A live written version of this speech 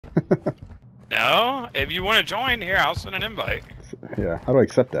No, if you want to join here, I'll send an invite. Yeah, how do I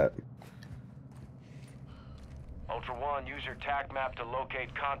accept that? Ultra One, use your TAC map to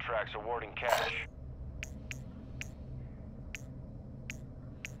locate contracts awarding cash.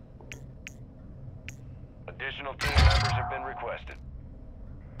 Additional team members have been requested.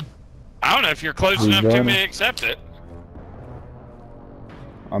 I don't know if you're close enough to me to accept it.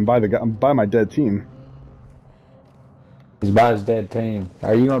 I'm by my dead team. He's by his dead team.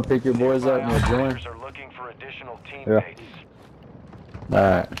 Are you gonna pick your boys up and we'll join? Operators are looking for additional teammates.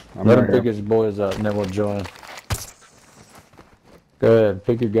 Alright. Let him pick his boys up and then we'll join. Go ahead,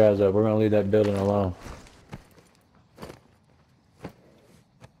 pick your guys up. We're gonna leave that building alone.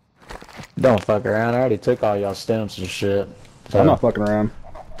 Don't fuck around. I already took all y'all stems and shit. So. I'm not fucking around.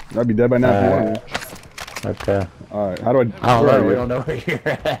 I'd be dead by now if you wanted me. Okay. Alright, how do I... I don't know, we don't know where you're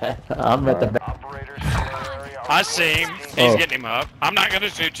at. I'm at the back. I see him. He's getting him up. I'm not gonna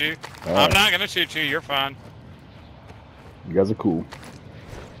shoot you. I'm not gonna shoot you. You're fine. You guys are cool.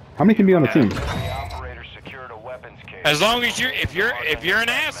 How many can be on the team? As long as if you're an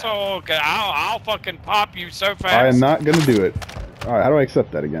asshole, I'll fucking pop you so fast. I am not gonna do it. Alright, how do I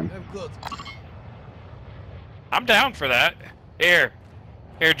accept that again? I'm down for that. Here,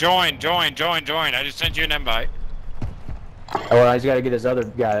 join. I just sent you an invite. Oh, well, he's got to get his other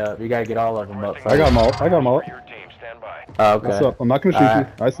guy up. You got to get all of them up. I got them all. Oh, okay. What's up? I'm not gonna shoot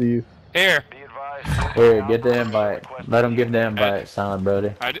you. I see you. Here, get the invite. Let him give the invite, Silent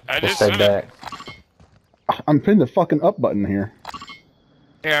Brody. I Just just stay sent back. I'm pinning the fucking up button here.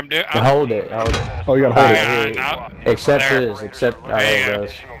 Here, I'm doing. Hold it. Oh, you gotta hold it. Accept his. Accept all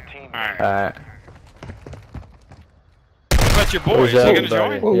those. Alright. What about your boys? You gonna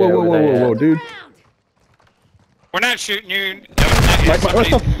join? Whoa, dude. We're not shooting you. What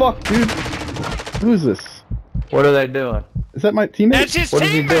the fuck, dude? Who is this? What are they doing? Is that my teammate? That's his What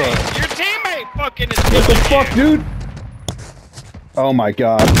is he teammate. doing? Your teammate fucking is What the killing fuck, you. dude? Oh my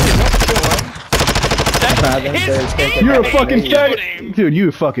god. You're a fucking faggot. Dude,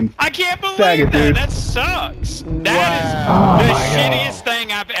 you fucking I can't believe faggot, that. dude. That sucks. That is the shittiest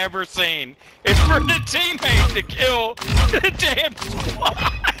thing I've ever seen. It's for the teammate to kill the damn squad.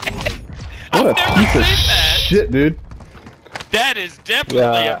 What a I've piece never of seen that. shit, dude. That is definitely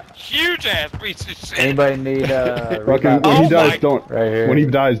a huge ass piece of shit. Anybody need Fucking when he dies, don't right here. When he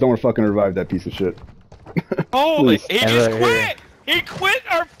dies, don't fucking revive that piece of shit. Holy, Please. he just right quit. here. He quit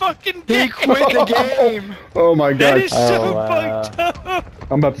our fucking game. He quit the game. Oh my god. That is so Oh, wow. fucked up.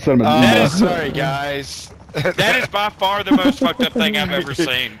 I'm about to send him an That email. is Sorry, guys. That is by far the most fucked up thing I've ever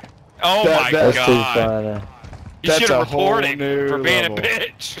seen. Oh my That's too god. funny. You That's should a have reported whole him new for being level. a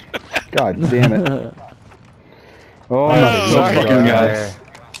bitch. God damn it. Oh, I'm so sorry, fucking guys.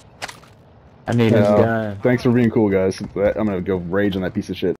 I need his gun. Thanks for being cool, guys. I'm gonna go rage on that piece of shit.